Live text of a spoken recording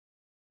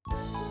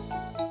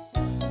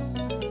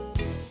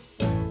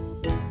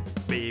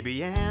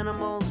Baby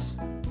animals.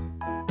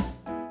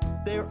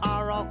 There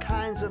are all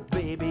kinds of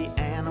baby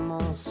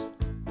animals.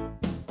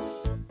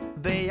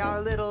 They are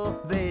little,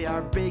 they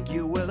are big,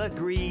 you will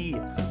agree.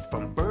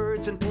 From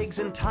birds and pigs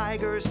and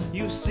tigers,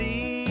 you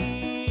see.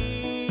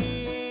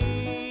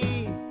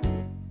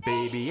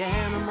 Baby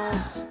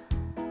animals.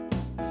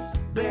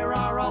 There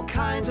are all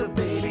kinds of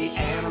baby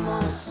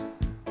animals.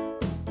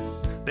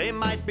 They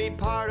might be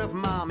part of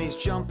Mommy's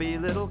jumpy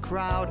little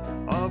crowd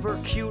of her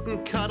cute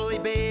and cuddly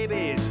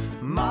babies.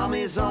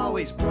 Mommy's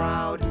always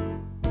proud.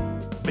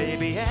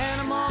 Baby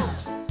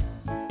animals.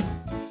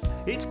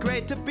 It's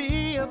great to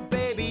be a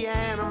baby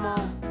animal.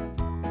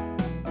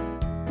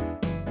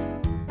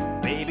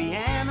 Baby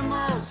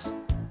animals.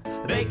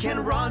 They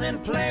can run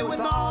and play with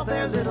all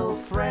their little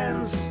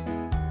friends.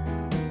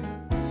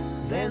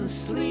 Then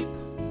sleep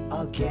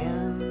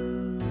again.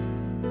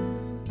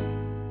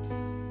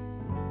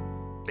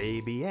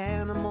 Baby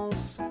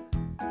animals.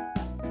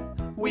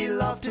 We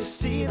love to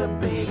see the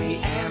baby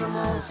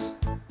animals.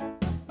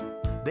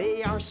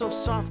 They are so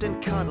soft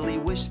and cuddly,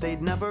 wish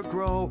they'd never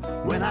grow.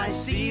 When I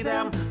see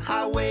them,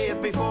 I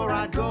wave before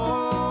I go.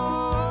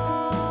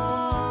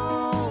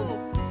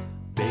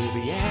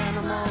 Baby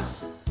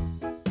animals.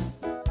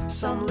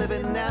 Some live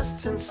in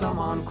nests and some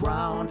on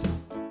ground.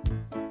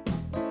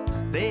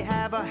 They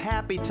have a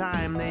happy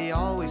time, they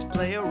always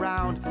play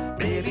around.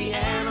 Baby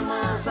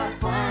animals are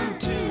fun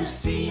to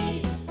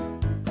see.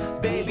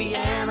 Baby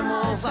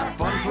animals are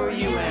fun for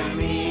you and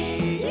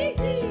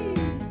me.